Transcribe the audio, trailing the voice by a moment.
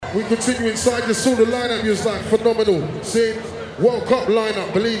We continue inside. You saw the lineup. You was like phenomenal. See, World Cup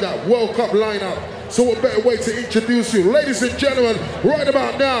lineup. Believe that, World Cup lineup. So what better way to introduce you? Ladies and gentlemen, right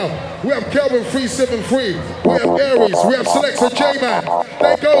about now, we have Kelvin 373, we have Aries, we have Selector J-Man.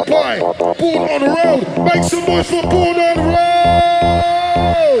 They go by Born on the Road. Make some noise for Born on the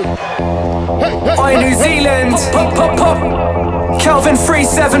Road! Hey, hey, Oi, New Zealand, pop, pop, pop. Kelvin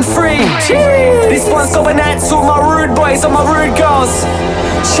 373. This one's going out to all my rude boys and my rude girls.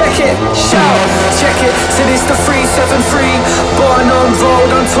 Check it, shout, check it. So this the 373. Born on road,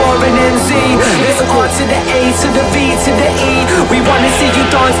 on tour in NZ. There's an R to the A to the V to the E. We wanna see you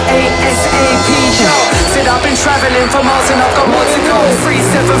dance ASAP. Shout. Said I've been traveling for miles and I've got more to go.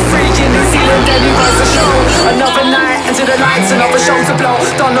 373 in New Zealand, then he runs the show. Another night into the lights, another show to blow.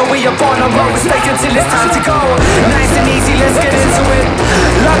 Don't know where you're born on road, stay until it's time to go. Nice and easy, let's get into it.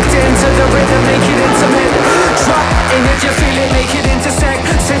 Locked into the rhythm, make it intimate. Drop in if you feel it, make it intersect.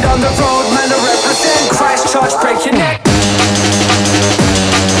 Sit on the road, man, I represent. Christchurch, break your neck.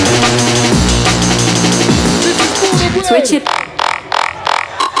 Switch it.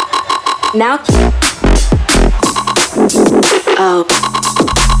 Now. Oh.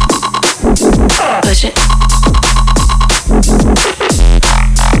 Push it.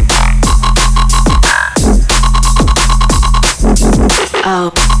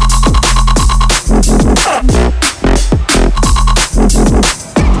 Oh.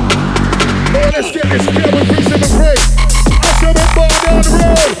 Let's get this Kelvin 373. I said we're born on the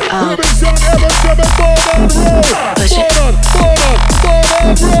road. We've been done ever since we're born on the road. Born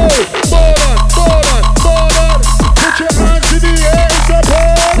on the road. Born on. Put your hands in the air, it's a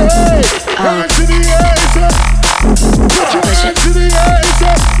party. Hands in the air, it's a. Put your hands in the air, it's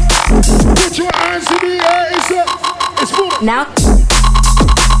a. Put your hands in the air, it's a. It's more. Now.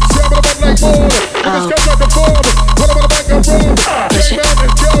 See I'm on the like born. Let's get like the form. What am I like a room? J-Man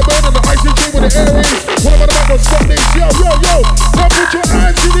and Kelvin and the IC3 with the Aries. What am I like on stop this? Yo. Now put your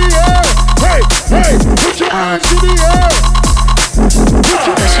hands in the air. Hey. Put your hands in the air. Put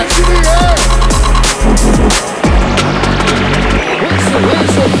your hands in the air. Listen.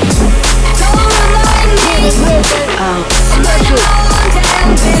 Don't remind me. Special.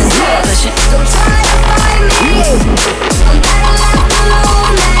 Don't try to find me. I'm better left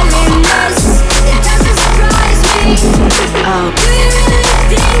alone than in this. It doesn't surprise me. Do you really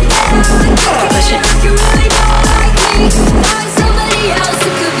think that I can if you really don't like me? Find somebody else.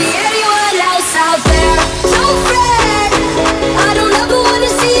 It could be anyone else out there. Don't fret. I don't ever wanna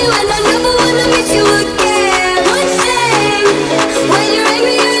see you and I never wanna meet you again. One thing, when you're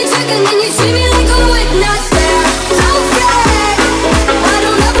angry you're a jerk and then you treat me like I'm with not there. Don't fret. I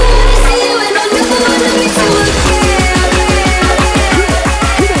don't ever wanna see you and I never wanna meet you again.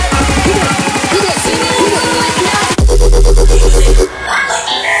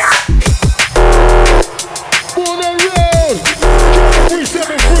 Born on the road. Kelvin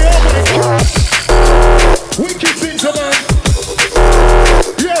 373. Oh my God. Wicked things, man.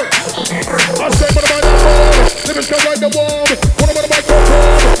 Yo. I say, what am I not born? Living come like the warm. What am I not born?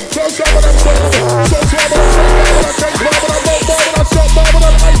 Close up when I'm storm. So slow when I'm saying, when I take bar, when I roll bar, when I stop bar, when I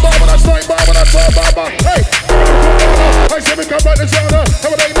ice bar, when I strike bar, when I throw bar. Hey, I say we come like the genre.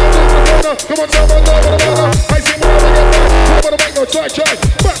 How they know in the corner? Come on, tell me what I'm on. I say when I get back, what am I make no try.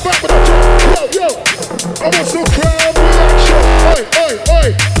 Back with a try. Yo. I want some crowd reaction.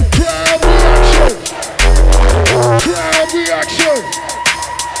 Oi. Crowd reaction.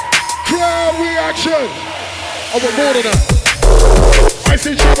 I want more than that. I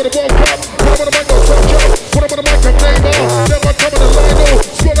see you with the World Cup. What am I make no top job? What am I make a Neymar? Never coming to Lionel.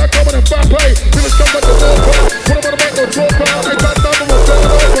 Squad like coming to Mbappe. Niggas come like the World Cup. What am I make no talk about? I got nothing with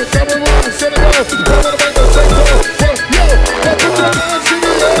Senegal. From Cameroon and Senegal. What am I make no say so? Yo, put your hands in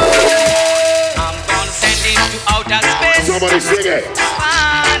the air. I'm gonna send it to outer space. Somebody sing it.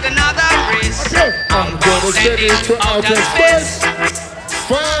 Find another race. I'm gonna send it to outer space.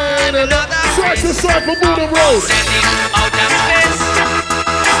 Find another side to side for Moon and Road. Send it to outer space.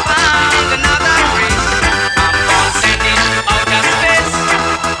 Find another race. I'm gonna send it to outer space.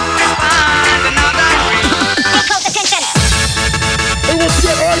 Find another race. Pay close attention. Who wants to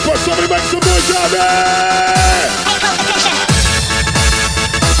get hype, but somebody make some noise out there. Pay close attention.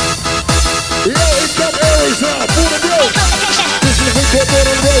 Yo, it's come Aries now, Moon and Road. Pay close attention. This is the big cup on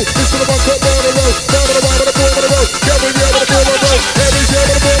the road. This is the big cup on the road. Down to the bottom of the boom on the road. Kelvin, yeah, with the boom on the road. Aries, yeah,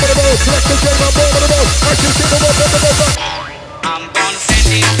 with the boom on the road. Select the game, I'm boom on the road. I can see the one on the road. I'm gonna send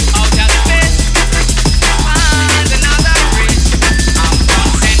it to outer space. Find another race. I'm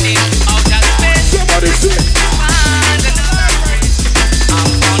gonna send it to outer space. Somebody sing. Find another race. I'm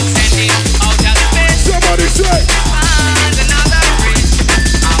gonna send it to outer space. Somebody say. Find another race.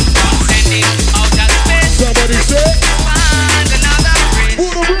 I'm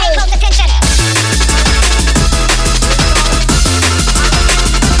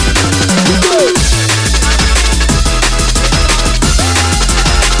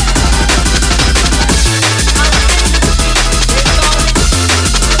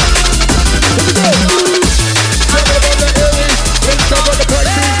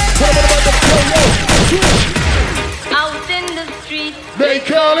They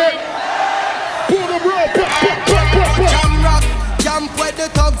call it Born and Road. Jam rock, jump where the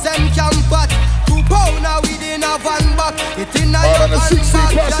thugs and camp at. 2 pound now within a van back. It in a your handbag,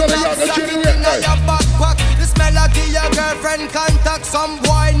 your knapsack, it in a your backpack. This melody your girlfriend contact. Some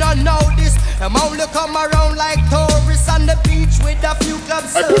boy not know this. Them only come around like tourists on the beach with a few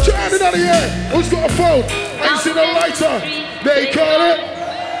clubs. Hey, put your hand in the air. Who's got a phone? Ain't seen a lighter. They call it.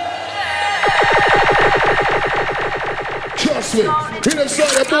 Trust me. He done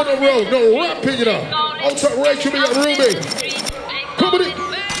started Born and Road. No rapping, you know. I'll talk Rachel, we got Ruby. Come on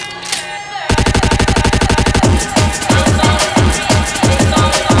in.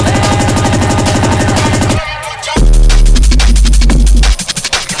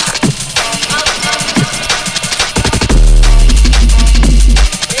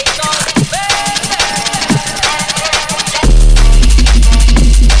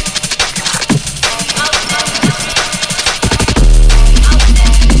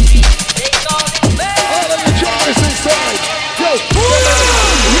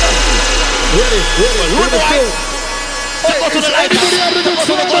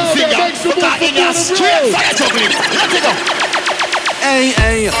 Hey,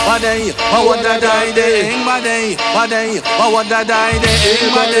 hey, what day, what da die day, my day, what day, what da die day,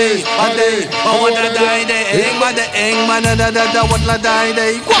 my day, what day, what da die day, my day, man, da what la die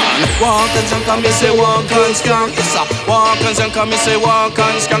day. Walk and some come, say walk and skunk, yes sir. Walk and some come, say walk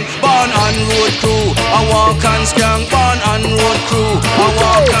and skunk. Born on road crew, I walk and skunk. Born on road crew, I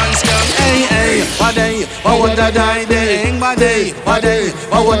walk and skunk. Hey, hey, what day, what da die day, my day, what day,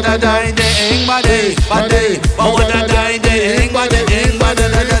 what da die day, my day, what day, what da die day, my day. We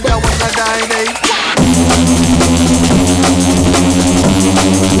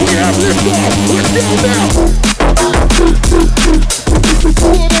have lift off. Let's go now.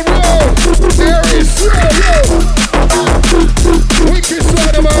 For the road. There is slow. Wicked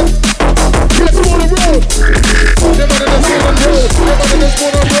side of man. Yes, for the road. Never in this one road. Never in this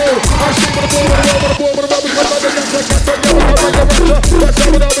one road. I shoot for the ball, with the ball, because I didn't get the that's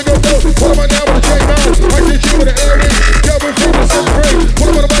how it all we go do. What am I now with the J-Man? IC3 with the Aries. Yeah, we're from the Sun Free. What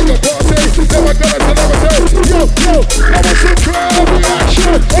am I to make a bossy? Never gonna say never say. Yo, I want some crowd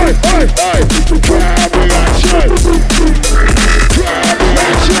reaction. Hey, hey, hey. Crowd reaction. Crowd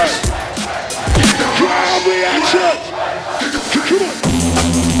reaction. Crowd reaction. Come on.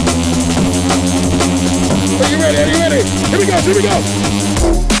 Are you ready? Are you ready? Here we go, here we go.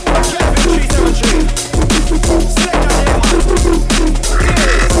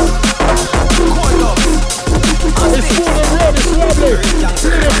 It's full of road, it's lovely,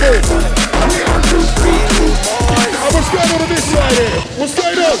 beautiful. What's going on this side here? What's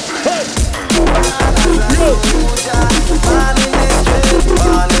going on? Hey! Yo!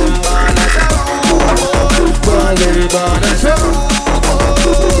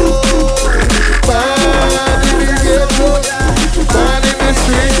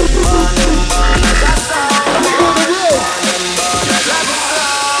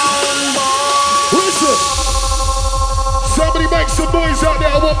 Somebody make some noise out there.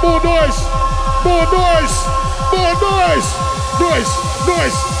 I want more noise. More noise. More noise. Noise.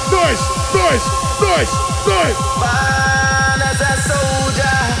 Noise. Noise. Noise. Noise. Noise. Born as a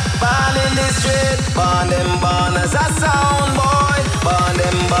soldier, born in the street, born as a sound boy, born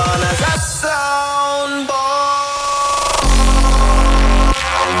as a sound boy.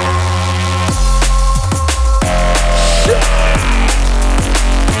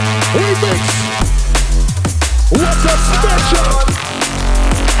 Remix. What a special!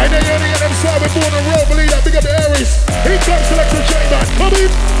 I know you only get them Simon Born and Road, believe that, big up the Aries. Here comes Selector J-Man, come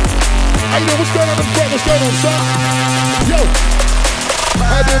in! I know what's going on in front, what's going on, son? Yo!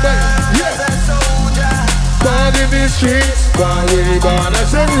 I do, mate, yeah! Born in the streets, born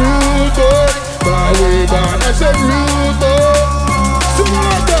as a rude boy, born as a rude boy. Sing it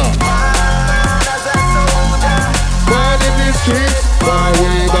like that! Born in the streets, born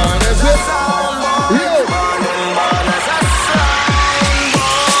as a yo!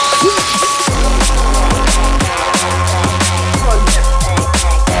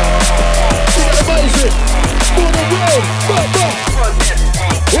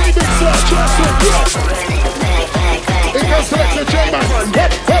 It goes Selector J-Man.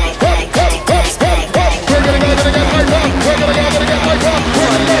 Hop, hop, hop, hop, hop, hop, hop. We're gonna go again.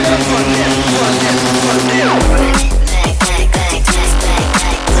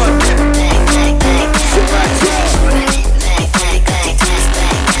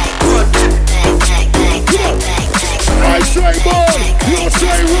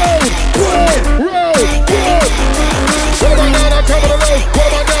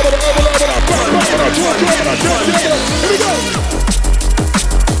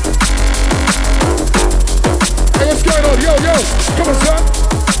 Come on, son.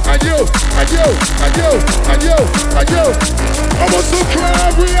 And you. I want some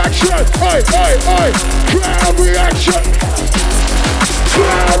crowd reaction. Oi. Crowd reaction.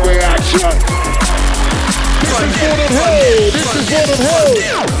 This is for the road.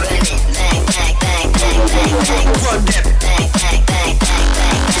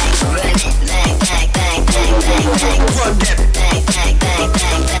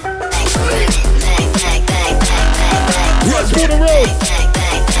 Yes, for the road.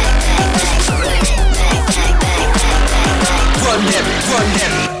 Run heavy.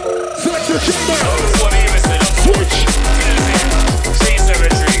 Select the chamber. Switch.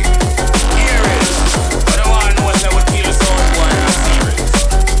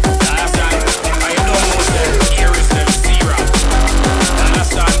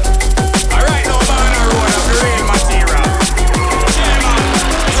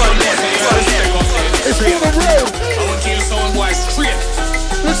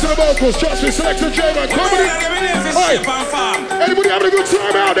 Trust me, Selector J-Man, comedy. Hey, anybody having a good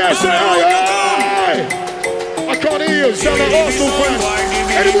time out there? Say aye. I can't hear you, sound like Arsenal fans.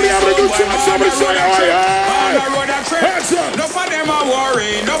 Anybody having a good time? Somebody say aye. Hands up. Enough of them are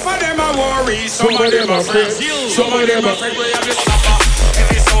worried. Some of them are friends. Some of them are friends. We have this supper.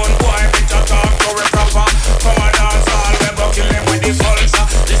 Every sound boy, bitch, I talk to it proper. Come on, dance all, we go kill them with the pulsar.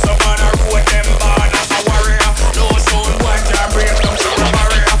 This up on a road, them bad as a warrior. No sound boy can break them to a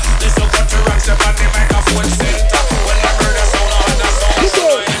barrier. Rocks up on the microphone center. When I heard the sound of the sound, so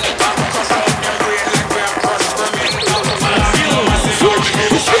I enter. Crush out them brain like we are crushed from enter.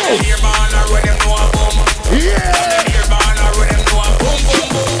 Hear man, I run them know a boom. Hear man, I run them know a boom.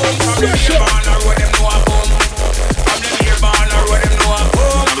 From the hear man, I run them know a boom. From the hear man, I run them know a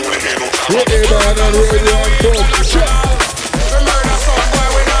boom. Hear man, I run them know a boom. Remember the sound boy,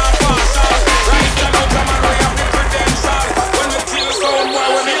 we not pass out. Right now, come on, we have the credential. When we kill the sound boy,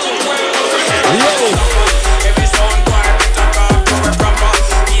 we make it well. Every sound boy, bitch, I talk to it proper.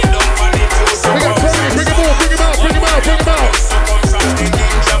 He don't want it to so bring him out. So come from the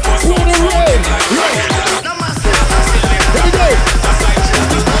ninja bus. On the road. Here we go.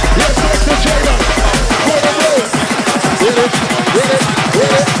 Yes, Selector J-Man. On the road.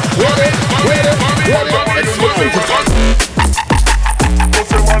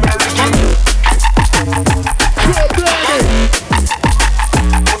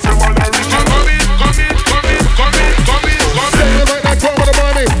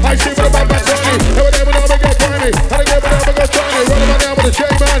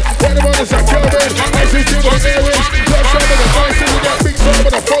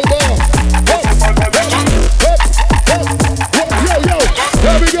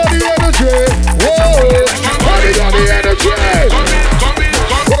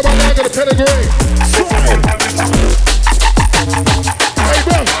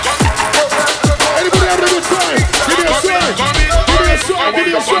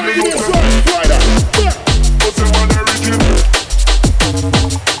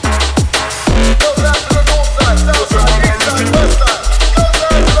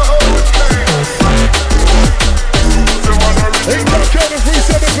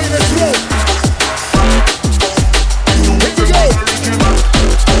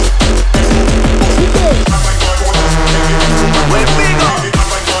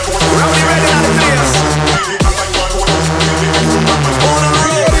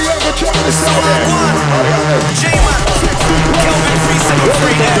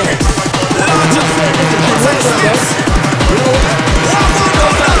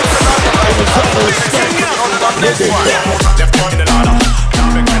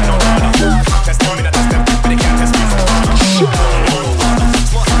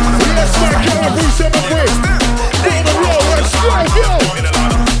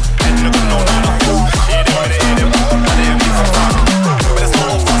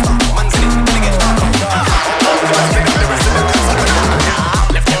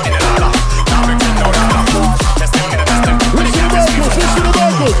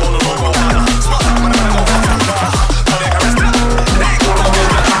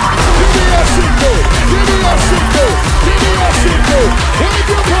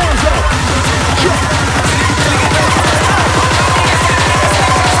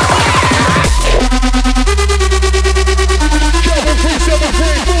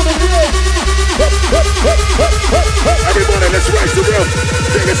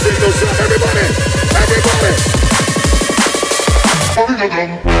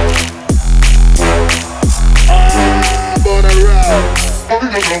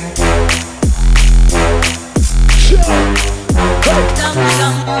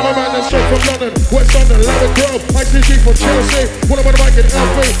 straight from London, West London, Lavin Grove, IC3 from Chelsea. What about the mic in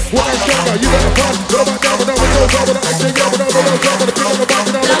LV? What I'm stronger, you got a pass. What about down, but no, but I actually got, but no, but the big on the back,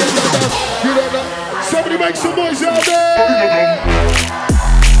 and all the things like that. You don't know. Somebody make some noise out there.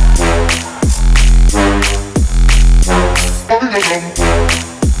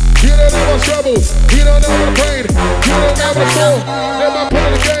 You don't know what's trouble, you don't know what pain, you don't know what fall. Them man put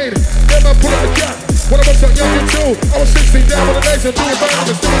in the gain, them man put in the gap. When I was young and too, I was 16 down with the days and doing bad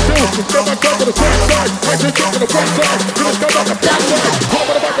and still too. Then I come to the front side, I just jump to the front side, you just come on the back side, come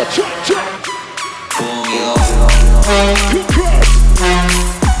on about the chop chop. Two cross.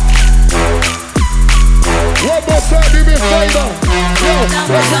 One more time, do me a favor. Yo, now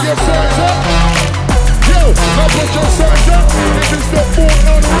put your signs up. Yo, now put your signs up. This is the Born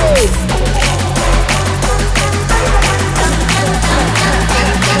on the Road.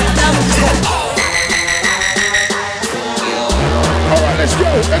 Alright, let's go.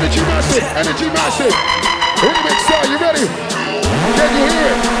 Energy massive, energy massive. Remix star, you ready? Can you hear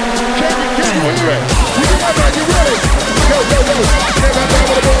it? Can you hear it? You can have that, you ready? Go, go,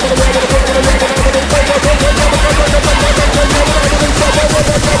 go.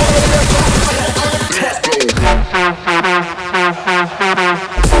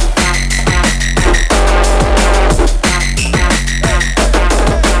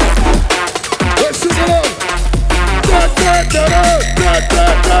 Let's sing along. Da da da da da da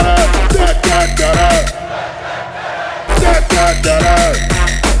da da da da da da da.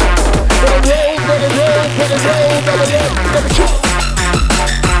 For the road, for the road, for the road, for the road, for the road.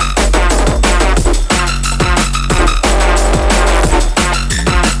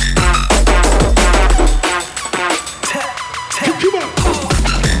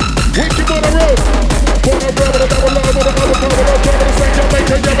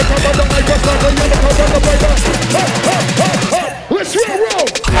 Let's roll.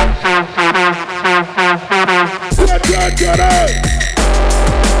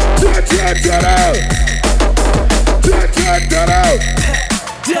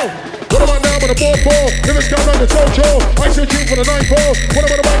 What about now with the 4-4? If it's coming on the toe-toe, I should shoot for the 9-4. What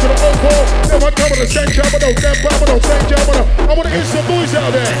about the mic for the 0-4? If I come with the stank job, I don't damn pop, I don't stank job, I want to hear some noise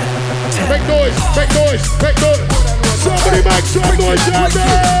out there. Make noise, make noise, make noise. Somebody make some noise out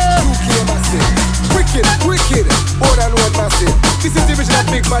there. Wicked, wicked, Born on Road massive. This is division of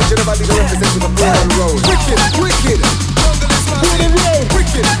big man generally representing the Born on Road. Wicked, wicked, Born on Road.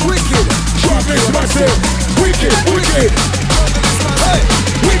 wicked, wicked, Drumatics massive. Wicked, wicked. hey,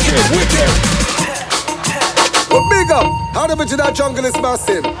 Wicked, wicked. well, big up. How the original jungle is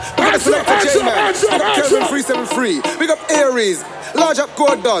massive. Big up Selector J-Man. Big up Kelvin 373. Big up Aries. Large up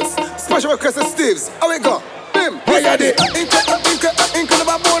Gordons. Special request of Steves. How we go? Bim. Hey, I did.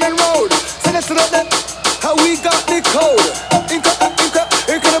 Incredible Born on Road. So let's look at how we got the code.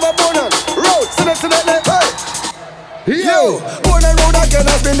 Incredible Born on Road. So let's look at hey. Yo, Born on Road again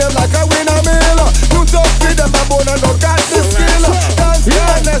has been there like a winner meal. You don't feed them, but Born on Road got the skill. Dance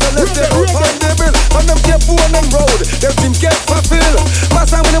madness and let's take up on the bill. On them get Born on Road, them team get fulfilled.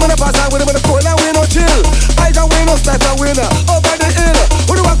 Pass on with them on the pass on with them on the corner, we no chill. I don't win no start a winner over the hill.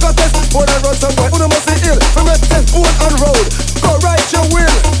 Who do I contest? Born on Road some boy, who do must be ill? From a test Born on Road, go right your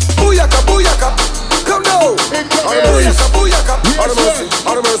will. Booyaka, booyaka, come now. Booyaka, booyaka, all the mercy,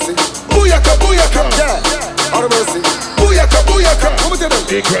 all the mercy. Booyaka, booyaka, yeah, all the mercy. Booyaka, booyaka, come to them.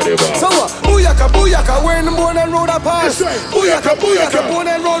 Incredible. So what? Booyaka, booyaka, when Born on Road a pass. Booyaka, booyaka, Born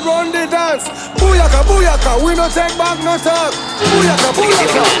on Road run the dance. Booyaka, booyaka, we no take back no talk. Booyaka,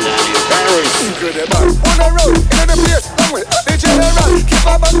 booyaka. Incredible. Born on Road, in the place, long way. The general, keep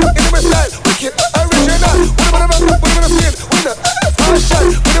our back in the style. Wicked, original. We never feel, we the fashion.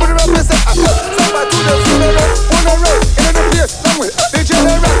 We never represent. Step back to the funeral. Born on Road, in the place, long way. The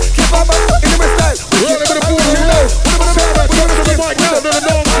general, keep our back in the style. Wicked, original.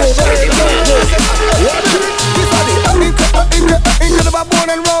 Incredible Born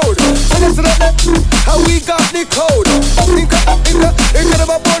on Road. How we got the code.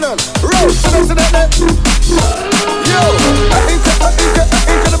 Incredible Born on Road. Yo,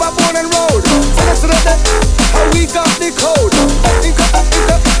 incredible Born on Road. How we got the code.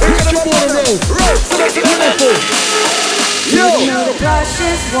 Incredible Born on Road. Yo, The blush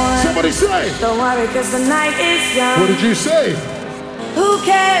is one. Somebody say. Don't worry, cause the night is young. What did you say? Who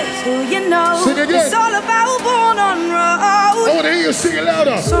cares who you know? Sing again. It's all about Born on I Road. want to hear you sing it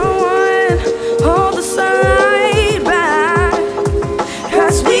louder. Someone hold the sunlight back.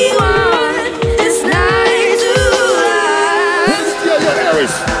 Cause we want this night to last. Yo,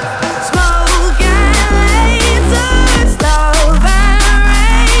 Aries. Smoke and lasers, love and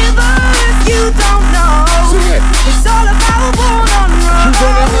ravers. You don't know. Sing it. It's all about Born on She's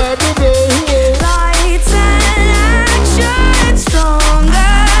Road. gonna have to go.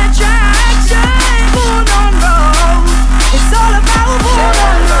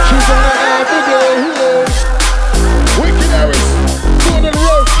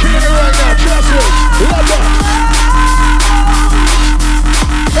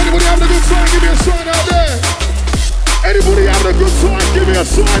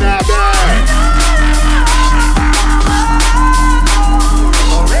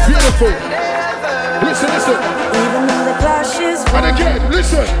 careful. Listen. Even though the clash is And again,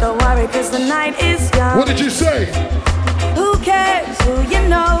 listen. don't worry, cause the night is young. What did you say? Who cares who you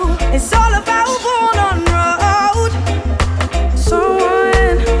know? It's all about born on road.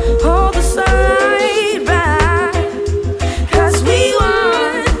 Someone hold the sunlight back, cause we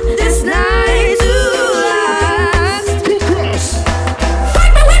want this night to last. Go cross.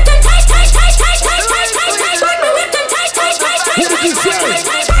 Fight me with them taste. Fight me with them taste. What did you say?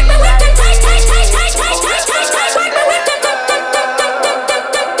 Fight me with them taste. Fight me with them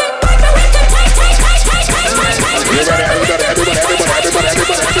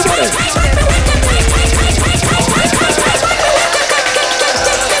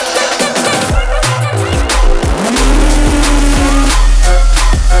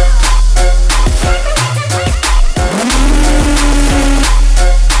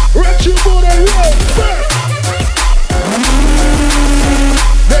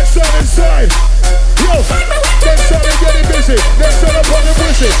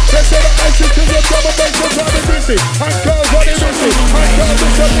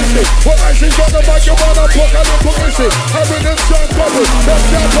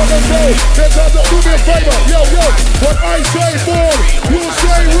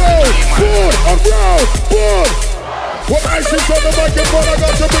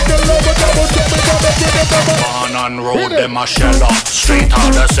My shell up, straight out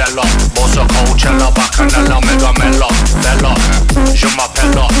the cellar. Boss a Coachella, Bacchanella, Mega Mella, Bella, Je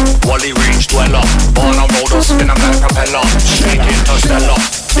m'appelle, Wally Range Dweller. Born on road, or spin 'em like propeller. Straight interstellar,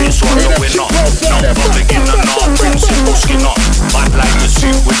 this one's a winner. Not for beginner, not principal skinner. Bad like the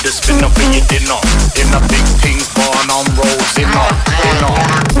soup with the spinner for your dinner. In a big thing, born on roads, inner.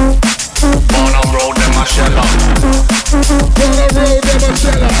 Born on road, then my shell up. Born on road, then my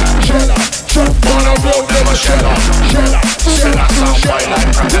shell up. Born on road, then my shell up. Shella sound boy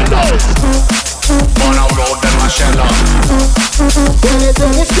like propeller. Born on road, then my shell up.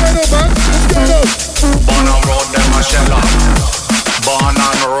 What's going on, man? What's going on? Born on road, then my shell up. Born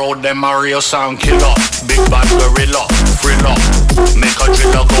on the road, them a real sound killer. Big bad gorilla, thriller. Make a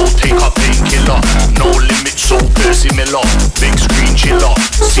driller go take a painkiller. No limit, so Percy Miller. Big screen chiller.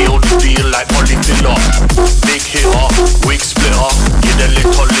 Seal the deal like polyfiller. Big hitter, wig splitter. You the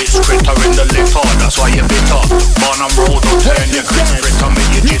little lit critter in the litter. That's why you bitter. Born on road, don't turn your crisp fritter.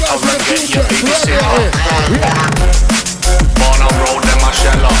 Make you jitter and get your babysitter. Born on road, them a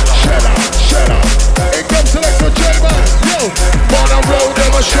sheller. It comes to Extra J-Man, yo. Born on road,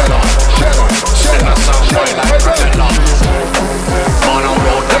 them a sheller. Sheller sound boy like propeller. Born on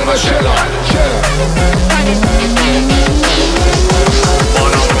road, them a sheller.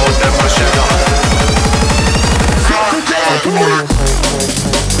 Born on road, them a sheller.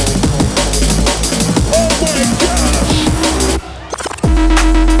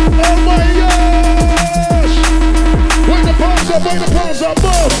 Oh my gosh! Bring the palms up,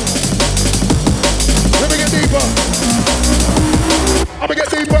 move! Let me get deeper. I'ma get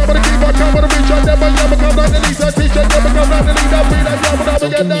deeper, I'm gonna keep on coming, I'm gonna reach out there, but I'ma come down the knees, I teach you, never come down the knees, I'll be that down, but I'ma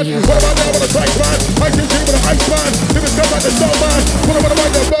get that. What about now with a tight man? IC3 with an ice man. If it's come like the soul man, what about the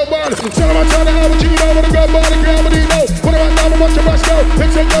mic, the bow man? Tell him I tell the how you know, when I go by the ground, but he know. What about now, watch your rush go,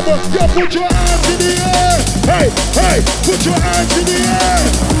 it's a number, yo, put your hands in the air. Hey, put your hands in the air.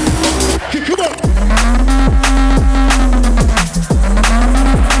 Okay, come on.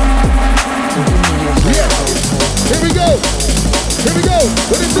 Yeah, here we go.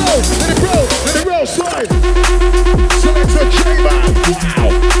 Let it roll, slide. Select a J-Man, wow.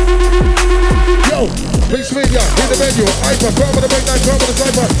 Yo, please meet ya, in the menu. Hyper, grab on the break, grab on the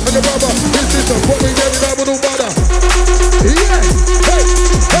cypher. And your rubber, his sister, put me every night with no matter. Yeah, hey.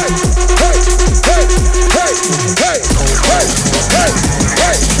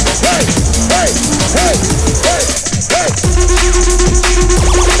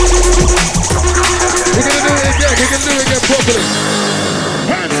 We can do it again properly.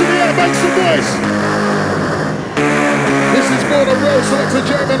 Hands in the air, make some noise. This is for the real Selector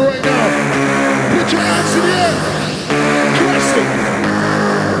J-Man right now. Put your hands in the air. Classic.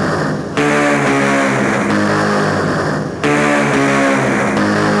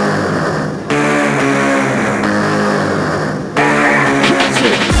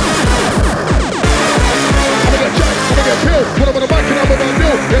 Put up on the mic and I'm on my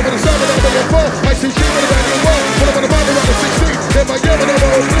mill. Yeah, with the sound and I'm on your phone. IC3 with a brand new one. Put up on the mic around the 16. Yeah, my yeah, when I'm on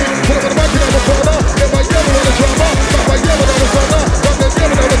the Put up on the mic and I'm on the phone. Yeah, my yeah, when I'm on the drama. My yeah, when I'm on the phone. My yeah,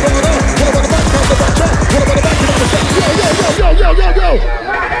 when I'm on the phone.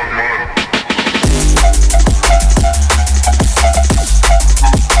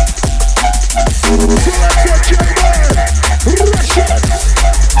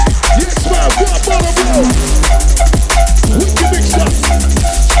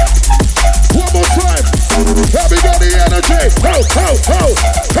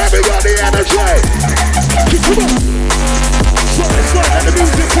 Let the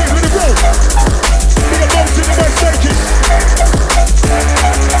music play, let it go. Big emotion in the back stages.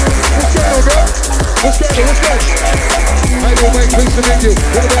 What's going on, girl? What's going on? What's going on? I don't make things to you.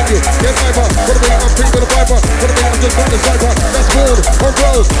 What about you? Get Viper. What about I'm free with a Viper? What about I'm just on the Viper? That's good. On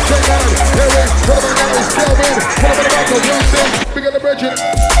road. Shake on. Here we. What about that is Kelvin? What about Michael Johnson? Big on the Bridget.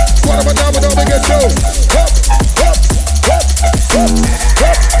 What about now? But don't get you. Up, up, up, up, up,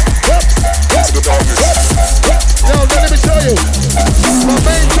 up, into the darkness. Now let me tell you. My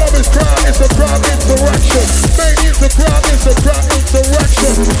main job is crowd. It's a crowd interaction. Main is the crowd. It's a crowd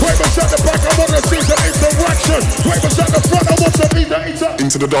interaction. Wait a second back. I want to see some interaction. Wait a second front. I want some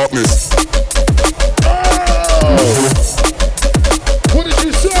into the darkness. Oh! What did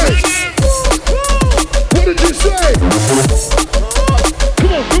you say? What did you say?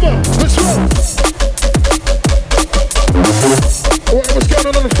 Come on, let's go. Alright, what's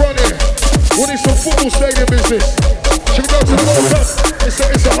going on the front here? We need some football stadium business. Should we go to the World Cup? It's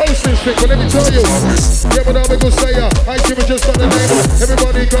a hosting thing, but let me tell you. Yeah, but I'm gonna say I see it just on the name.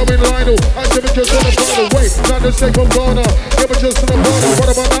 Everybody going Lionel. I see it just on the final. Wait, not the same from Ghana. Yeah, but just on the final. What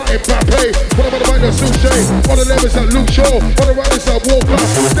about that Mbappe? What about the man that's Suchet? What the left is that Luke Shaw? What the right is that Walker?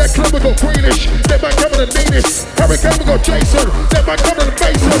 That club we got Greenish. That man coming to Nenis. Harry Kane we got Jason. That man coming to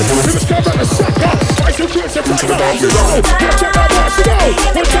Mason. If it's coming to Saka. I see it's a Saka. Let's go. Let's check out Barcelona.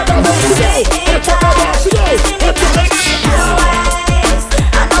 Let's check out Barcelona. Let's check out Barcelona. Let's check out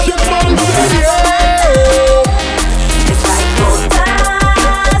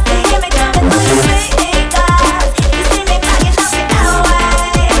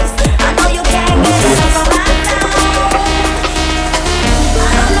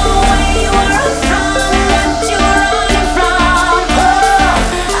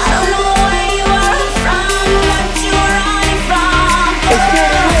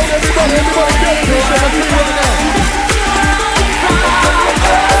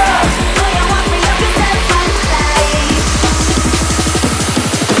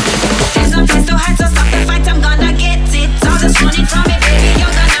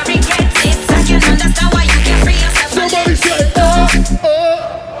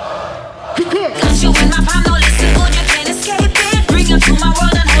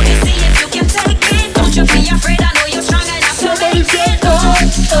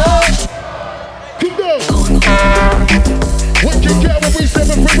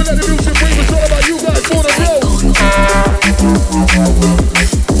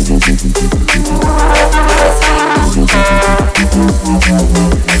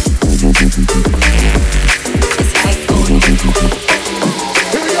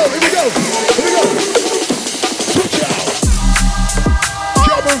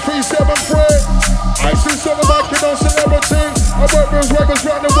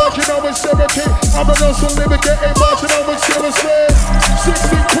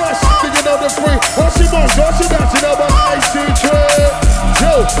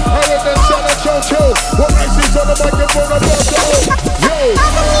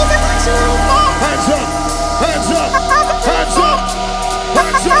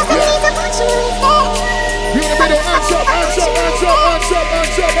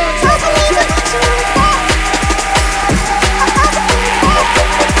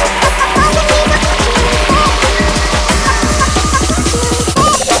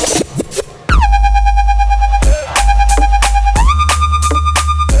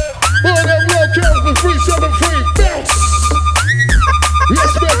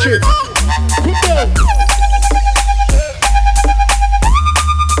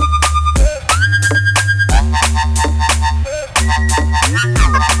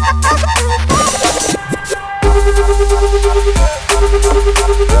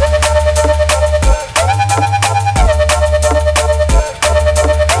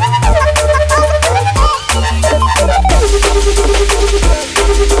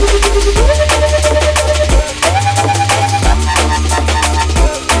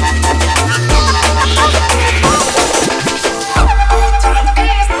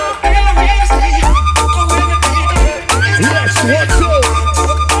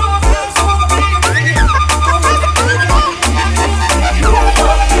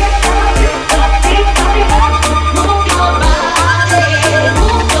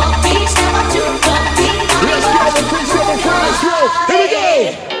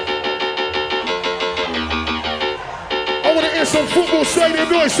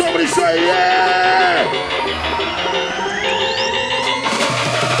Somebody say yeah!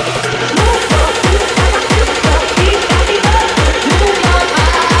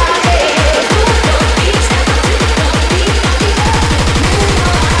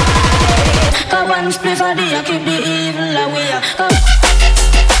 Go one split for the keep the evil away.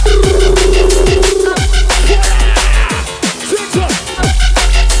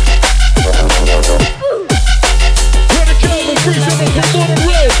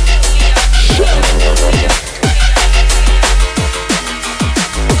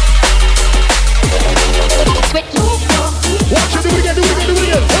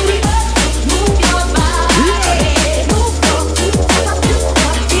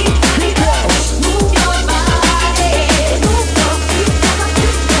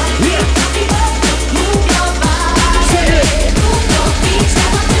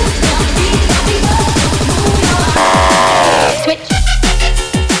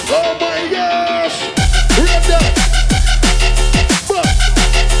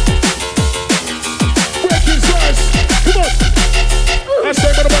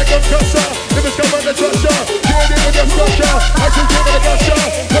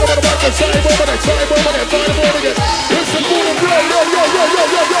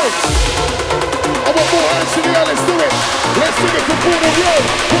 I want more hands in the air, let's do it. Let's sing it for Border Road.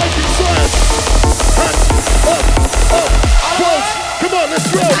 Breakin science. Hands up, both. Come on, let's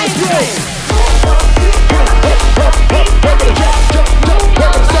roll, let's roll. We're gonna jump. We're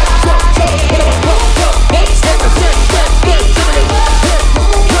gonna stop.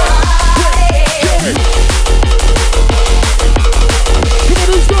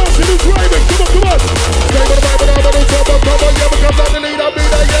 Who's dancing? Who's raving? Come on.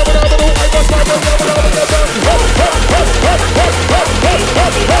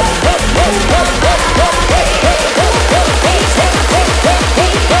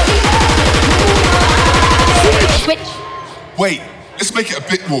 Wait, let's make it a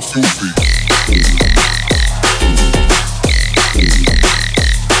bit more filthy.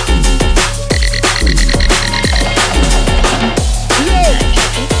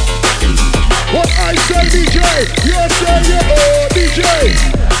 What I say, DJ, you say yeah, oh DJ.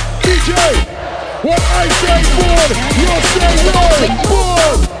 What I say, board, you say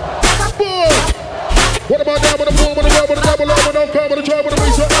board. What about that with the boom, with the rub, with the double, with the come, with the drive, with the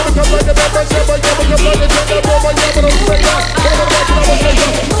bass, with the come like the back, bass, come like the jump, with the bomb, with the say that. What about that, with the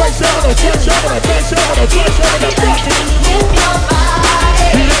bass,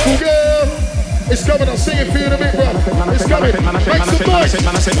 beautiful girl. It's coming, I'll sing it for you in a bit, bro. It's coming, make some noise.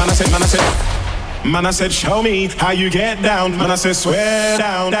 Man, I said, show me how you get down. Man, I said, swear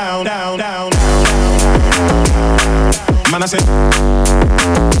down. Man, I said,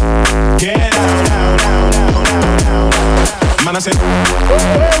 get down. Man, I said, oh,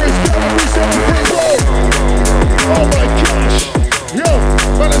 here is going to be 7 Oh my gosh. Yo,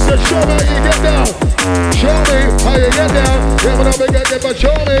 man, I said, show me how you get down. Show me how you get down. Yeah, but I'm gonna get there, but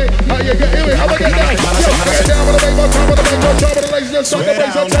show me how you get here. I'm gonna get down. Yo, get down with the bass, top of the bass, top of the lazy, let's start the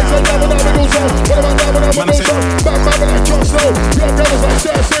bass, I'll take some down, it goes on. What am I down, it goes on. Back, like Jon Snow. Your brothers like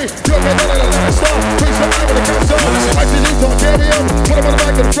Cersei. Your get down like a last star. Please help me with the council. I see you talk, carry him. Put him on the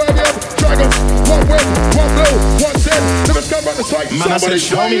mic and drive him. Dragon, one whip, one blow, one set. Never come back to sight. Man, I said,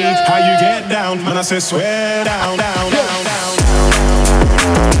 show me how you get down. Man, I said, swear down.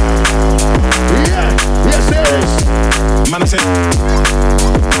 Yes, there is. Man, I said,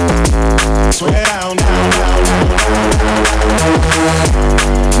 swear down.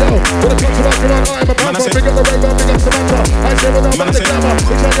 Yo, when it comes to rockin' on, I'm a pamper. Pick up the rainbow, pick up Samantha. I say when I'm on the glamour,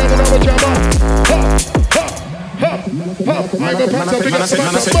 it's like I'm another jammer. Hop. I'm a pamper, pick up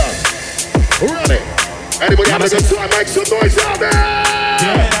Samantha. Run it. Anybody have a good time, make some noise out there.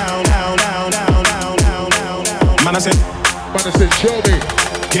 Down. Man, I said, show me.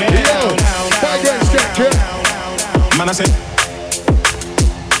 Down. Migrant step, kid. Man, I said,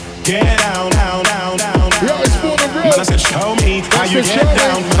 get down. Yo, it's for the real. Man, I said, show me how you get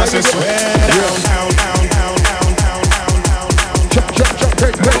down. Man, I said, swear down. Jump,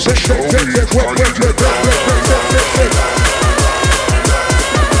 take. Man, I said, show me how you get down.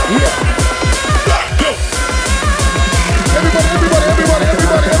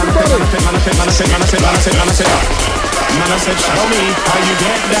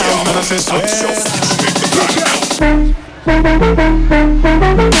 Man, I said,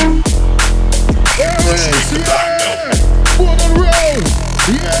 For the road.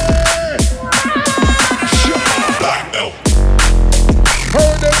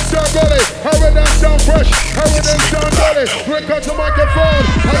 Hurry them sound fresh. Hurry them sound ready. Break out the microphone.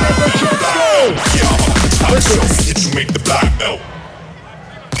 I got the jump slow. Listen, make the black belt.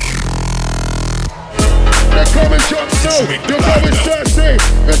 They're coming Jon Snow, you're going thirsty.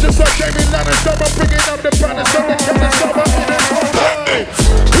 It's just like Jamie Lannister, I'm picking up the banner, so they come and stop up in the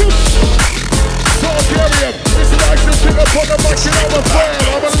Talk area, it's like the shit up on the mic, you know I'm fire.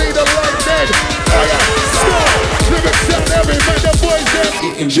 I'm a leader like Ned. Fire, stop, lyrics down every man, the boys there.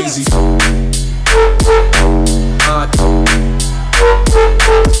 Getting busy.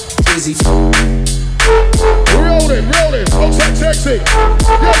 Busy. Rolling, outside sexy.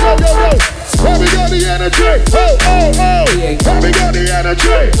 Yo. Have we got the energy? Oh. Have we got the energy?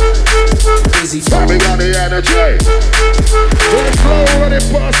 Have we got the energy? We're slow running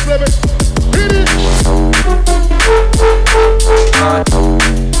past limit. Hit it.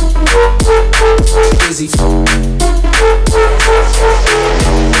 Busy.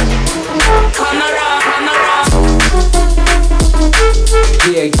 Come around.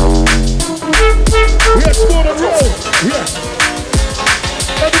 Yeah. Yes, more than roll. Yeah.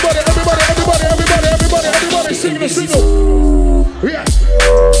 Everybody singing the single. Yeah.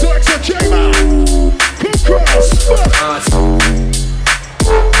 Selection J-Man. Come cross.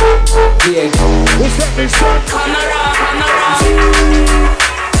 Yeah. What's happening, son? Come around.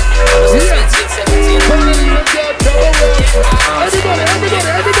 Yeah. Put it in the gut.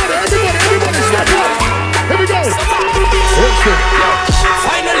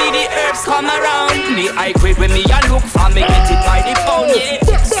 high grade when me a look for me get it by the pound, yeah.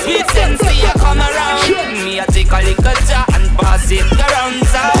 Sweet sensei you come around, me a take a little jar and pass it around,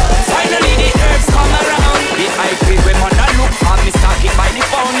 so finally the herbs come around. The high grade when man a look for me stock it by the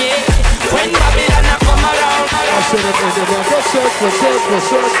pound, yeah. When Babylon a come around, I said it in the round. Go search for.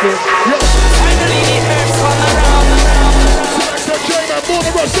 Yes. Finally the herbs come around. Select J-Man, born to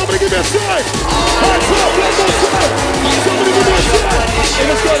run. Somebody give me a sign. Hands up, one more time. Somebody give me a sign. Hey,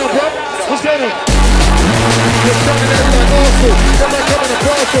 what's going on, bro? What's going on? You're standing there like Arsenal. Then I come in a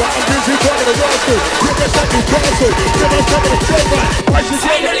parcel. I'm busy talking to Arsenal. You get something parcel. Then I come in a silver.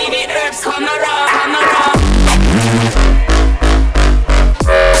 Finally the herbs come around.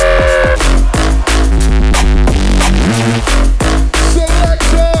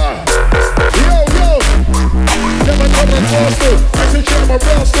 Never come on Arsenal. I say check my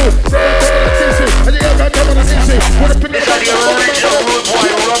Arsenal. Never come on DC. And you ever come on DC. Wanna pick it up?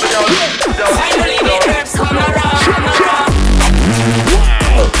 Finally the herbs come around.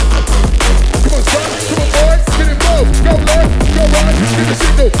 Wow. Come on, son. Come on, boy. Get involved. Go left. Go right. Give the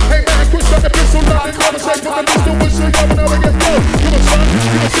signal. Hey, man. Push on the pistol. Nothing. Never say put the pistol. Whistle. You never know where you go. Come on, son.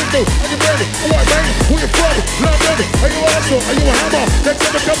 Give a signal. Are you ready? Alright, man. Who you from? London. Are you Arsenal? Are you a hammer? Next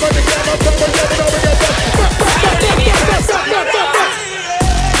time I come back to get my tongue. You never know where you go.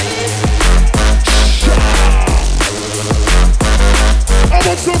 I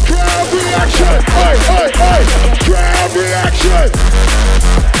want some crowd reaction. Hey, hey, hey. Crowd reaction.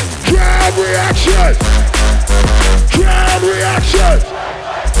 Crowd reaction. Crowd reaction.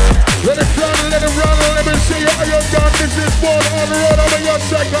 Let it run, let it run, let me see how you're done. This is one on the road. I'm in your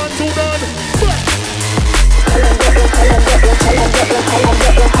second to none.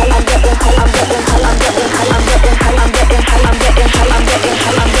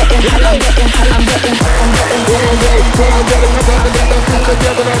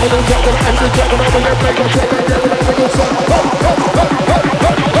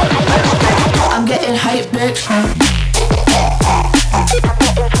 I'm getting hype, bitch.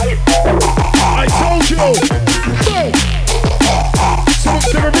 I told you. No.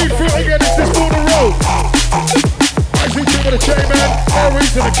 Someone read through it again. It's this on the road. IC3 with a J-Man,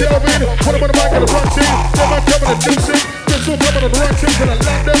 Aries and a Kelvin. Put him on the mic and a run team. Then I come and a deucing. This will come on the run team. And I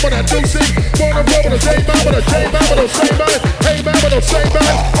land them when I deucing. Born and brought with a J-Man, with a J-Man, with a J-Man. Hey man, with a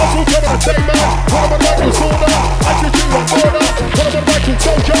J-Man. Also come on a J-Man. Put him on the mic and soldier. IC3 on order. Put him on the mic and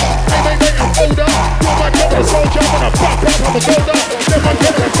soldier. Hey man, I'm older. Put my come on a soldier. When I pop, I'm a golder. Then I come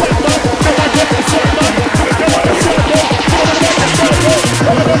on a J-Man. Then I come on a J-Man. Then I come on a circle. Put him on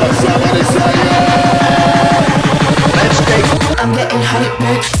the mic and circle. Somebody say yeah. Let's go. I'm getting hype,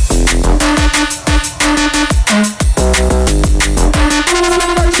 bitch.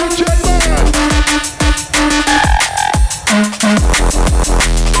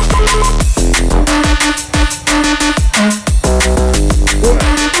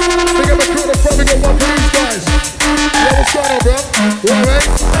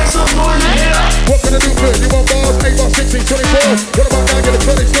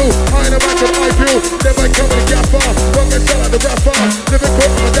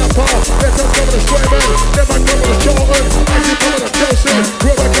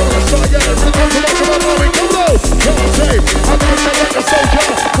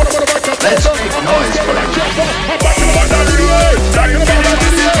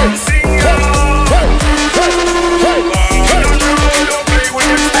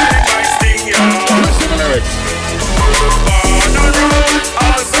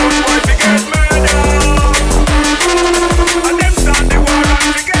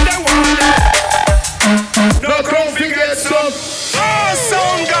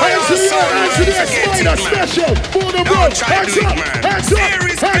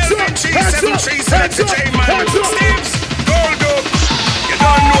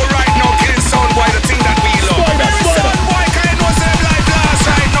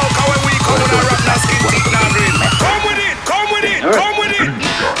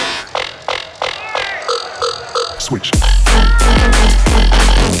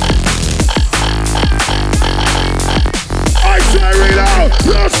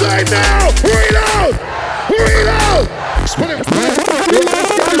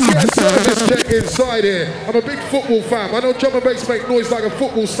 Inside here, I'm a big football fan. I know drum and bass make noise like a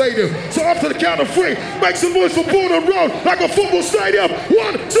football stadium. So after the count of three, make some noise for Born and Road like a football stadium. 1, 2,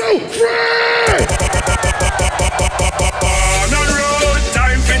 3. Born and Road,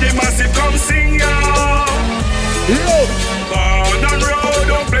 time for the massive come sing ya. Yo. Born and Road,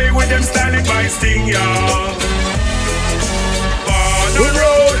 don't play with them styling by sting ya. Born and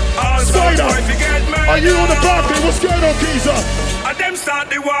Road, all Spider. Forget man. Are you on the balcony? What's going on, geezer? Them start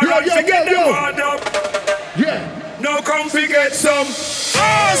the war, forget them ward up. Now come forget some.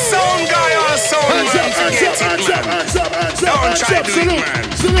 Oh, sound guy, oh, sound man. Don't try to do it, man.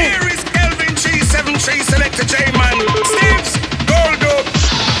 Here is Kelvin G73, Selector J-Man. Steve's Gold Up.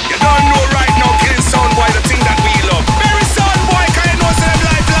 You don't know right now, killing sound boy, the thing that we love. Very sound boy, can you know say them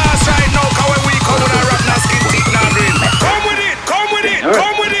life last right now? Cause when we come with our rap, now skin teeth, now green. Come with it, come with it,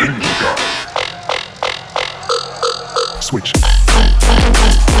 come with it. Switch.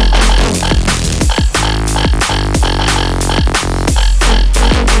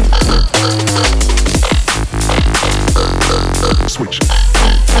 Switch.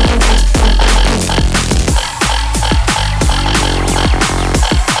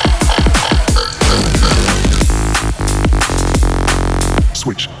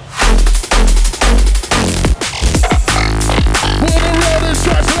 Switch. We're on the road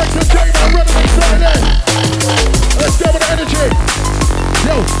inside, Selector J-Man, ready inside there. Let's go with the energy.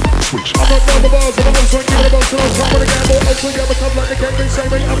 Yo, switch. I'm not down the bars, I'm also giving a bounce to those top of the gamble. Also get a come like the king, say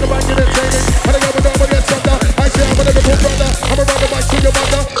me, I'm the back in the training. And I got me down with the thunder. I say I'm a Liverpool brother. I'm a run the back to your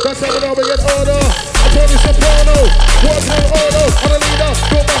mother. That's how we know we get order. I told you soprano, work no order. I'm a leader,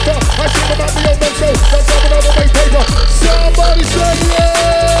 no matter. I see them at the old man show. That's how we know we make paper. Somebody say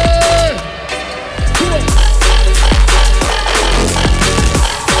yeah! Come on.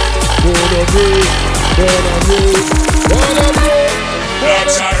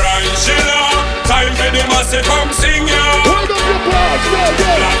 That's a ranchilla. Time for the massive come sing ya.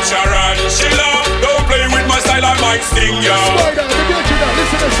 That's a ranchilla. Don't play with my style, I might sting ya.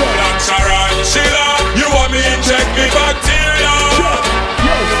 That's a ranchilla. You want me inject me bacteria.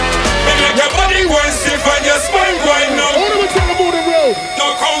 Me make your body go stiff and your spine wind up.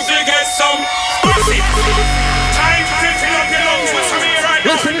 Now come to get some pussy. Time to fill up your lungs with some air right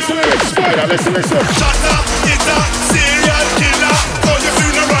now. Listen. Shut up, it's a serial killer. Call your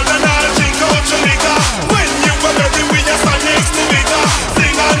funeral and I'll drink out your liquor. When you were buried with your stand next to me,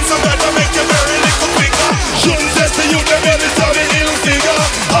 sing on some better, make you very little quicker. Shouldn't test the youth, they're very sorry, ill figure.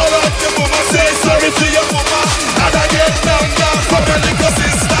 All of your mama say sorry to your mama. And I get down for my little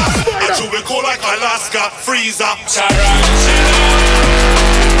sister. And you will go like Alaska, freezer. Tarantula.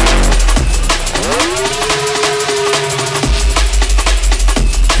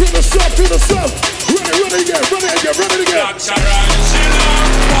 To the sun, run it again. That's a ranchilla.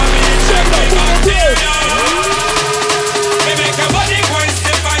 Want me inject me bacteria. Me make your body go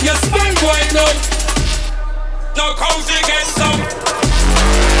stiff and your spine wind up. Now come to get some.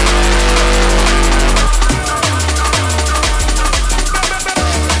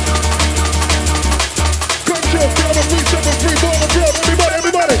 Control, down the 373, born abroad.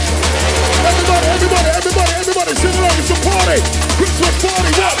 Everybody, sing along, it's a party. Christmas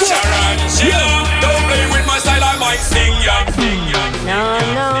party, what? Don't play with my style, I might sting ya. No.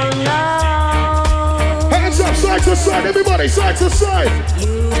 Hands up, side to side, everybody, side to side.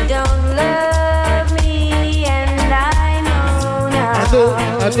 You don't love me, and I know now. I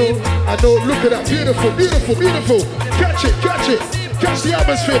know. Look at that, beautiful. Catch it. Catch the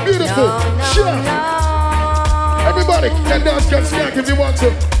atmosphere, beautiful. Sure. Everybody, can dance, can snack if you want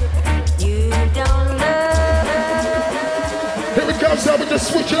to. You don't love. Here it comes, now we just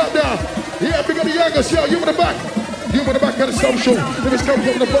switch it up now. Yeah, we got the youngest, yo, you in the back. You in the back of the social. If it's come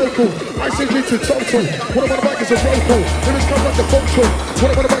from the vocal, IC3 to total. What about the back is a vocal. If it's come from the vocal.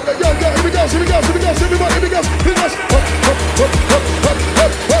 What about the back? Yo, here we go. Everybody, here we go.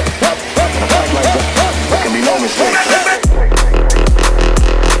 That can be no mistake.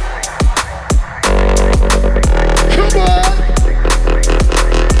 Come on.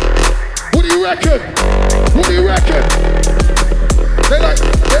 What do you reckon? They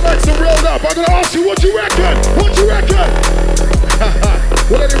like some rolled up. I'm gonna ask you, what you reckon?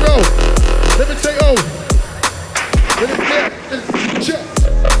 Well, let it roll. Let me take over.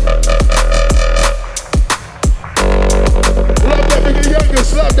 Love that, big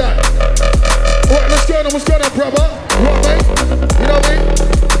youngest, love that. Alright, what's going on, brother? What, mate? You know me?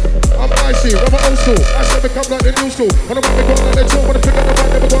 I'm icy, I'm old school. I said become like the new school. When I'm going like the tour, when I pick up the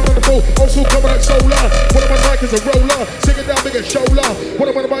mic, never going on the floor. Old school coming like solar. When I'm on the mic is a roller. Sing it down, big and shoulder. When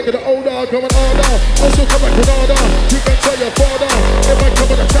I'm on the mic is the older, coming harder. Old school come like Granada. You can tell your father. They might come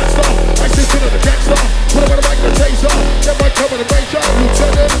with a gangster. I see to the gangster. When I'm on the mic, the taser. They might come with a major.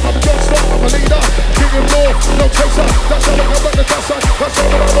 Lieutenant, I'm a gangster, I'm a leader. King and law, no chaser. That's how I come like the dancer. That's how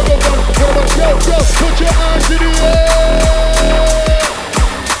I'm a go down. When I'm on, yo, put your hands in the air.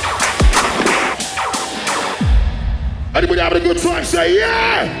 Anybody having a good time? Say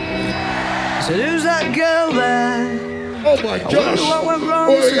yeah! So who's that girl there? Oh my gosh.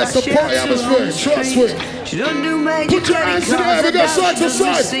 Oh, yes, the party atmosphere. Trust me. Put your hands in the air. We go side to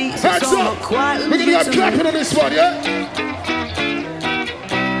side. Hands up. We're going to have clapping on this one, yeah?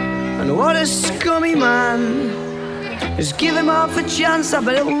 And what a scummy man. Just give him half a chance, I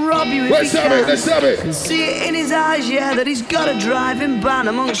bet he'll rob you if let's he have can. it, let's have it. Can see it in his eyes, yeah, that he's got a driving ban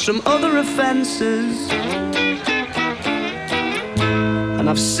amongst some other offences. And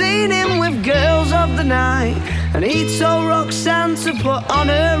I've seen him with girls of the night, and he told Roxanne to put on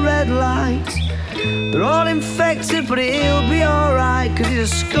her red light. They're all infected, but he'll be alright, cause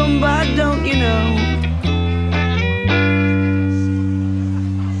he's a scumbag, don't you know?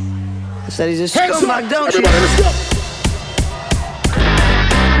 I said he's a scumbag, don't you know? Let's go.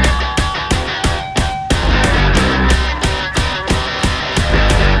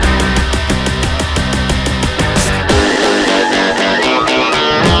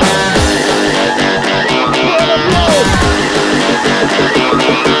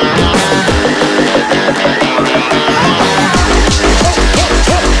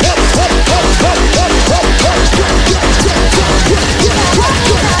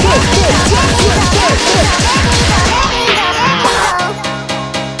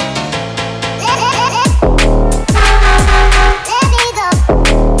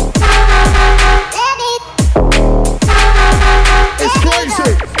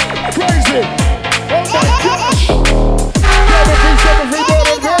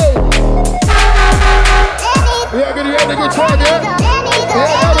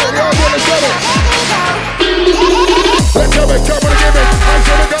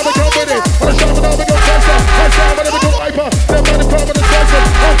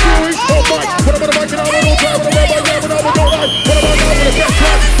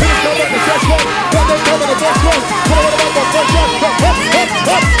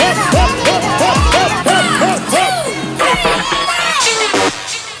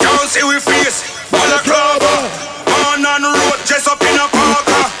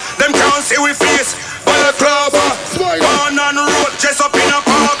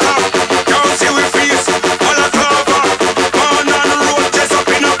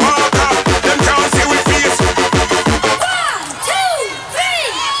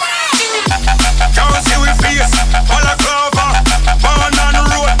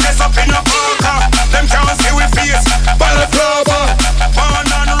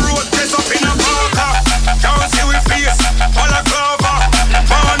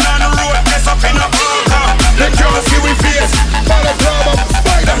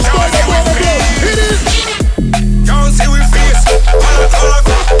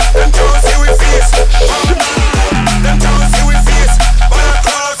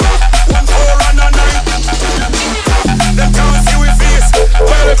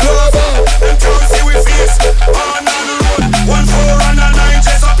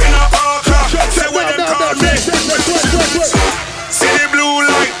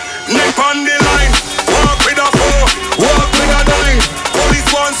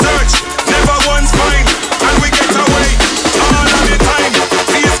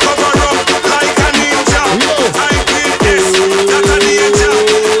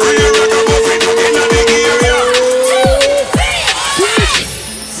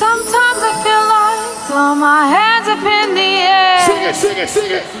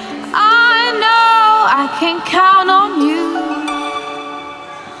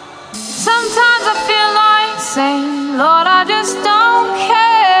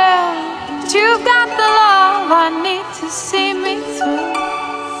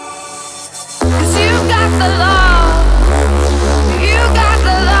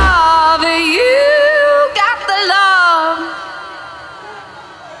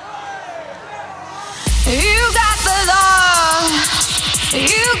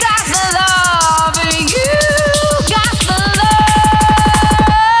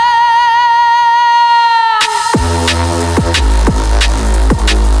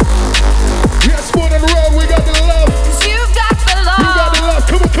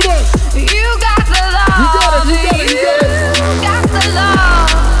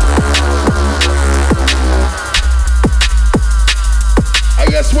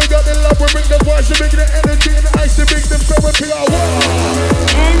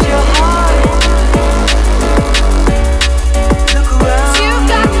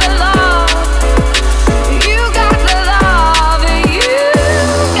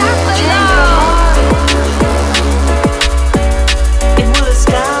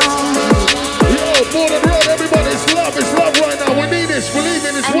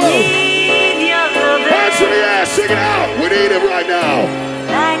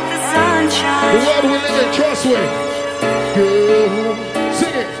 The world we live in, trust me.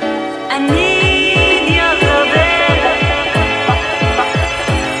 need your loving.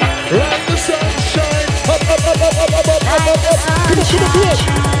 Like the sunshine. Up, up, up, up, up, up, up, up, up, up. Come on, come on, come on.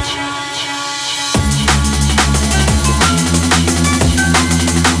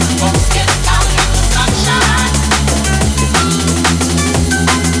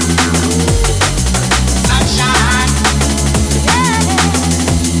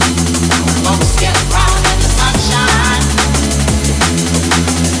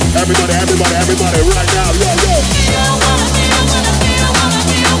 Everybody, right now, yo, yo.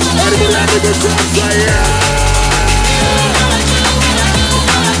 Everybody, have a good time, say yeah.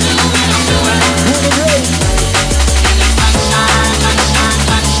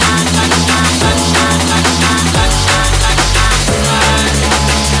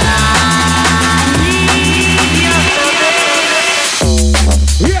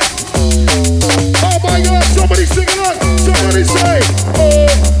 Yeah. Oh my God, somebody sing it. Somebody say, oh.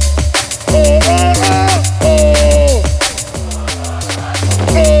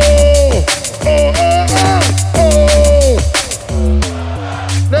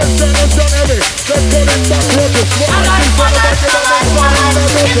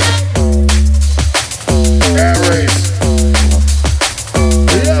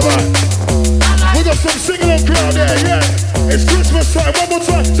 We got some sing-along crowd there, yeah. It's Christmas time, one more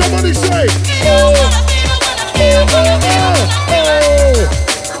time. Somebody say, oh, oh, oh, oh, oh.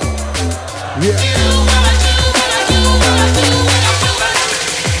 Yeah.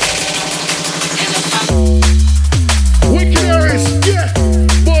 Wicked Aries, yeah.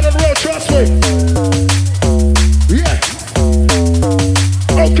 Born on the road, trust me. Yeah.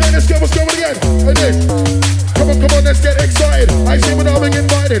 Okay, let's get what's going again. I did. Come on, let's get excited. I see me now being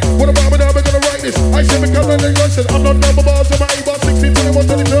invited. What about me now, we're gonna write this. I see me coming and listen. I'm not number bars on my A-bar 16, 21,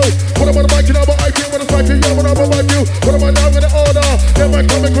 22. What about the mic and about I can't want to fight you, yeah, what about my view? What am I now gonna order? Then my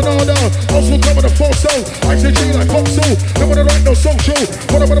comic with order. Also coming to full soul. IC3 like pop soul. Then when I write no social.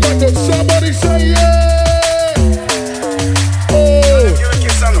 What about the mic? Somebody say yeah. Oh.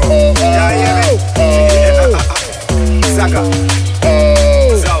 Oh, oh, oh, oh. Saga.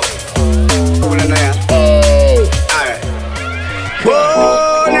 Oh. So.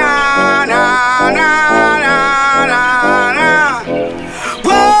 Oh, na na na na na na.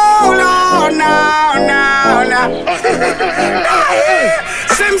 Whoa, no, no, no, no.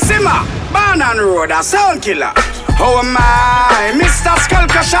 Simma, Banan Road, a sound killer. How am I, Mr. Skull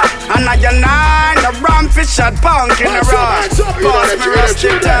Crusher? And I unite the ram fish at punk in the rock. Boss me rusty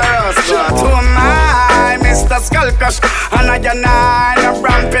terrors, but who am I, Mr. Skull Crusher? And I unite the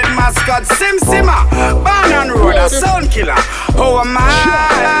rampant mascot. Simma, Banan Road, a sound killer. Who am I?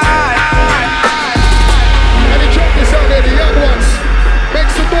 Let me check this out there, the young ones. Make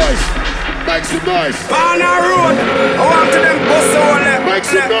some noise. Make some noise. Banan Road, I want to them bust all that. Make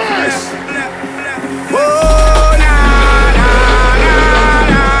some noise. Oh, na na na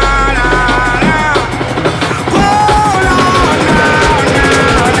na na na. Oh, na na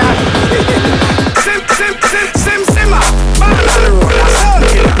na na. Simma, Banan Road, a sound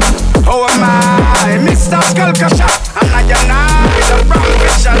killer. How am I, Mr. Skull Crusher? And I unite the brown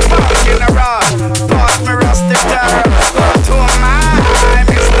fish and punk in the rock. Pass me rusty terrors, but who am I,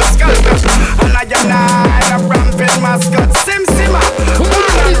 Mr. Skull Crusher? And I unite the brown fish mascot. Simma,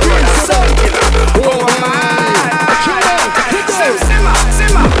 Banan Road, a sound killer. Who am I? Simma.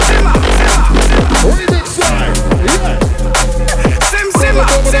 Remix side, yeah.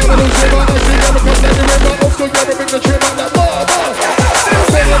 Simma.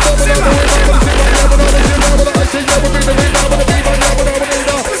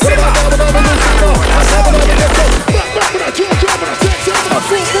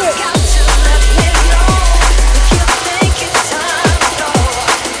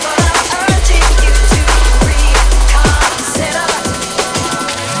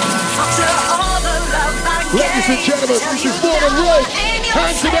 Ladies and gentlemen, this is Born on Road.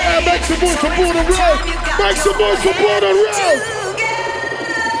 Hands in the air, make some noise for Born on Road. Make some noise for Born on Road.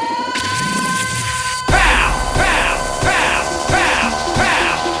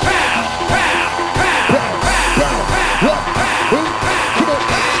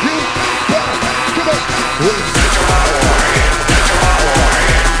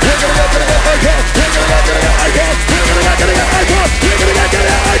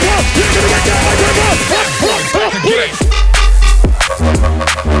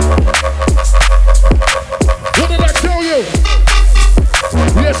 What did I tell you?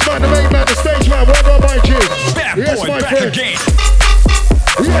 Yes, man, the main man, the stage man, what about my G? Yes, my friend.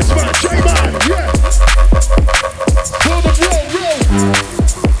 Yes, man, J-Man, yeah. For the road.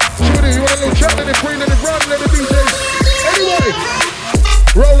 Judy, you want a little chat in the queen and the ground and the DJs? Anyway,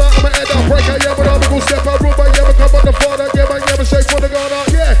 Roll out, I'ma end up, break out, yeah, but I'm gonna step out, room, but yeah, but come on the father, yeah, but yeah, but shake for the gun out,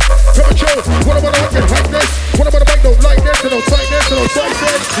 yeah. Come and chill, what am I gonna get like this? What am I gonna make no like this, and no tight this, and no tight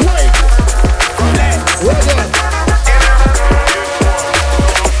this? Wait! Well done.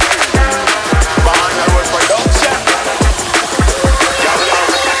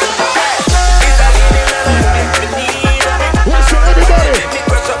 What's up, everybody?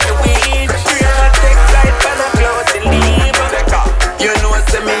 You know,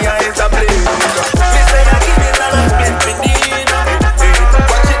 say me eyes are blue. Me say I give it all a split with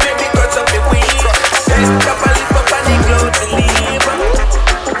watch it make me cut up the weed. Take up a lip up and the cloud to leave.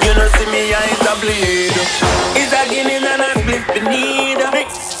 You know, see me eyes are bleed. It's a guinea and a split beneath.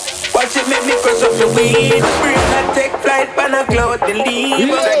 Watch it make me cut up the weed. Bring a take flight and a cloud to leave. You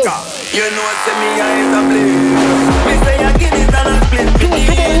know, see me eyes are bleed. Me say I give it all a split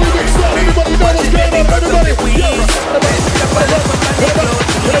beneath. Watch it make me cut up the weed. Take up a lip up and the cloud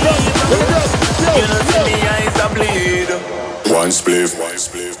to leave. You know, see me eyes are bleed. One spliff, one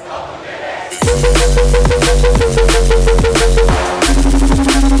spliff.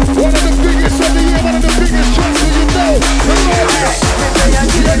 One of the biggest of the year, one of the biggest tracks that you know.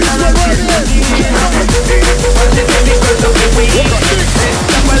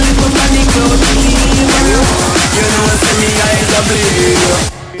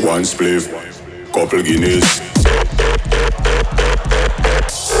 One spliff, couple Guineas.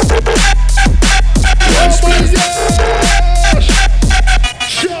 One spliff.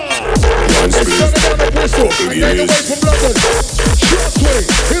 One spliff, couple Guineas. Short swing,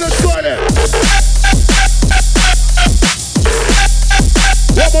 hit a toilet.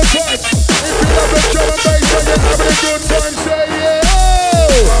 One more time. If you love the drum and bass and you're having a good time, say yeah.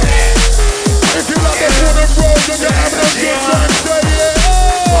 If you love the food and rolls and you're having a good time, say yeah.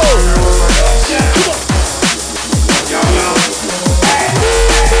 Come on.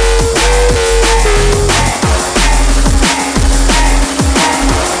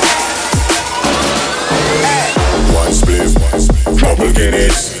 One spliff, couple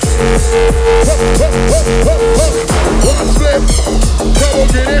Guineas. One slip, double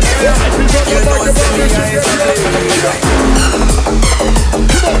Guinness. You know it's me, eyes are bleed.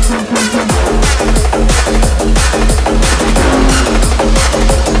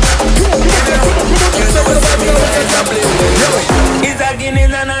 It's a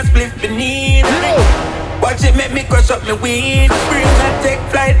Guinness and a split beneath. Watch it make me crush up my weed. Bring a take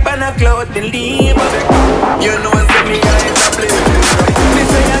flight and a cloud to leave. You know it's me, eyes are bleed. Me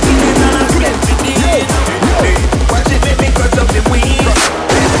say a Guinness and a split beneath. Watch it make me crush up the weed.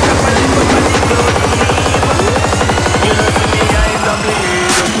 Take up a lip up and the cloud to leave. You know it's me, eyes are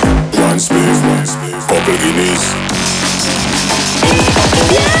bleed. One spliff, couple Guineas.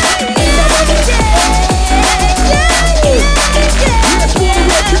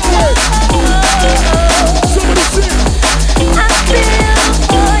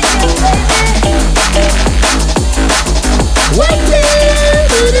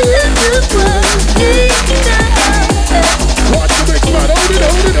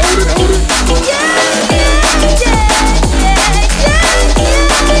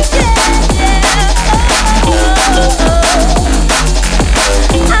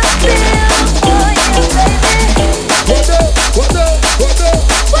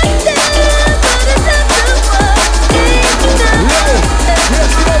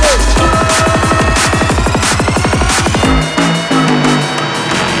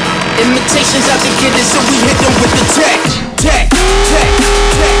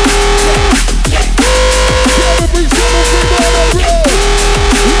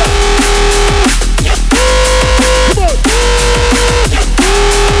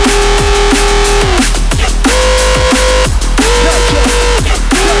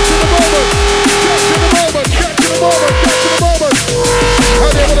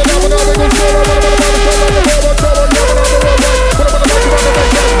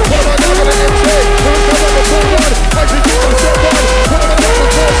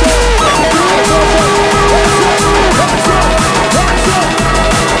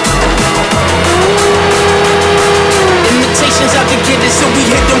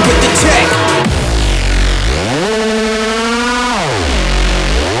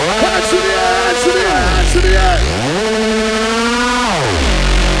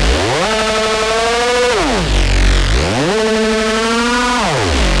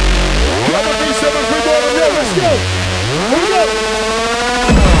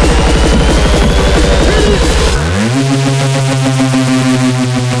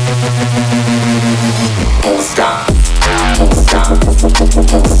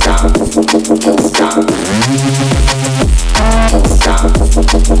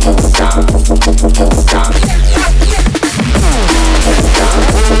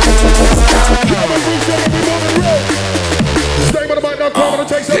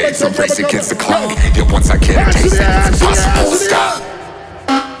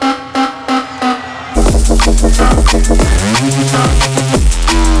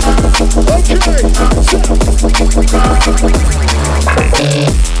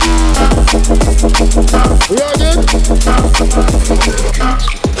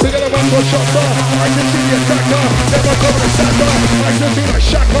 a shotter, IC3 the attacker. Never come with a sacker, IC3 like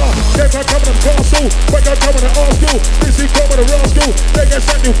Shaka. Never come with a castle, when I come with an Arsenal. Busy come with a rascal, they get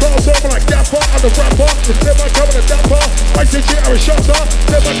sent new castle. I'm like Dapper, I'm the rapper. Never come with a Dapper, IC3 I'm a shotter.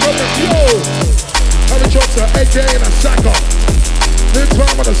 Never come with a yo. I'm a shotter, aka and a sacker. This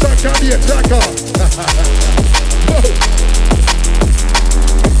time on the sacker, the attacker. Whoa.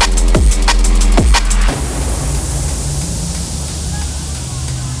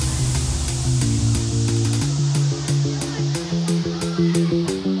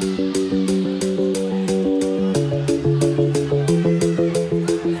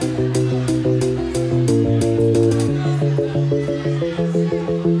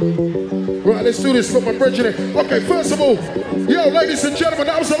 Let's do this for my brethren. Okay, first of all, yo, ladies and gentlemen,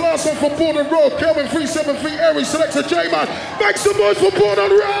 that was the last one for Born on Road. Kelvin 373, Aries, Selector J-Man. Make some noise for Born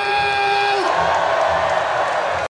on Road!